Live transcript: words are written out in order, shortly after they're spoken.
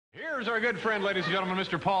Here's our good friend, ladies and gentlemen,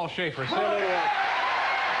 Mr. Paul Schaefer.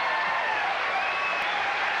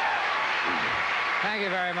 Thank you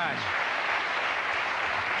very much.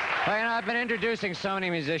 Well, you know, I've been introducing so many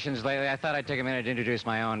musicians lately, I thought I'd take a minute to introduce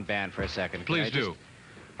my own band for a second. Please do.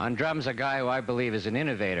 On drums, a guy who I believe is an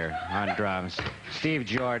innovator on drums, Steve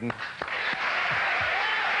Jordan.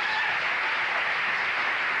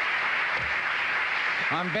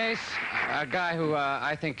 On bass, a guy who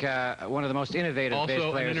I think one of the most innovative Also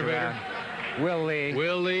bass players an innovator. around, Will Lee.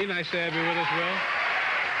 Will Lee, nice to have you with us, Will.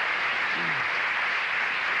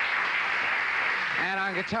 And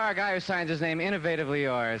on guitar, a guy who signs his name Innovatively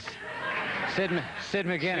Yours, Sid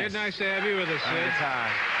McGuinness. Sid, nice to have you with us, On Sid. guitar.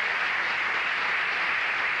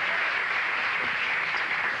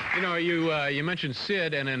 You know, you mentioned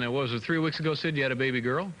Sid, and then, what was it, 3 weeks ago, Sid, you had a baby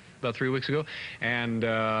girl? About 3 weeks ago. And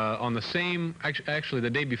on the same, actually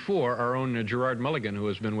the day before, our own Gerard Mulligan, who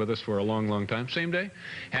has been with us for a long, long time, same day,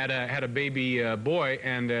 had a baby boy,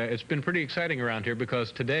 and it's been pretty exciting around here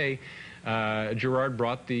because today Gerard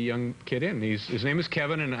brought the young kid in. His name is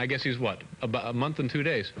Kevin, and I guess he's what? About a month and 2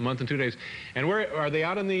 days. A month and 2 days. And where are they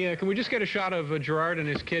out in the... can we just get a shot of Gerard and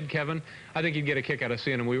his kid, Kevin? I think you'd get a kick out of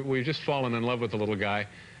seeing him. We've just fallen in love with the little guy.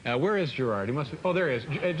 Where is Gerard? He must be... Oh, there he is.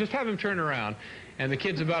 Just have him turn around. And the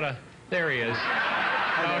kid's about a... There he is.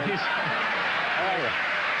 Oh, he's... How are you?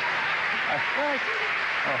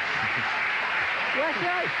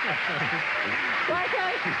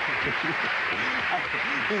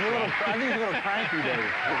 He's a little, I think he's a little cranky, Dave.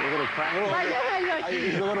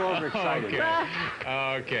 He's a little overexcited.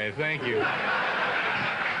 Okay, thank you.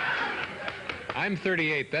 I'm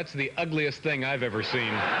 38. That's the ugliest thing I've ever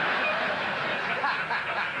seen.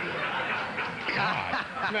 God,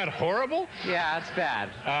 isn't that horrible? Yeah, it's bad.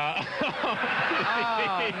 Oh,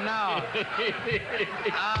 no.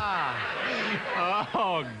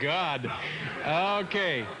 Oh, God.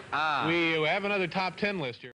 Okay. We have another top 10 list here.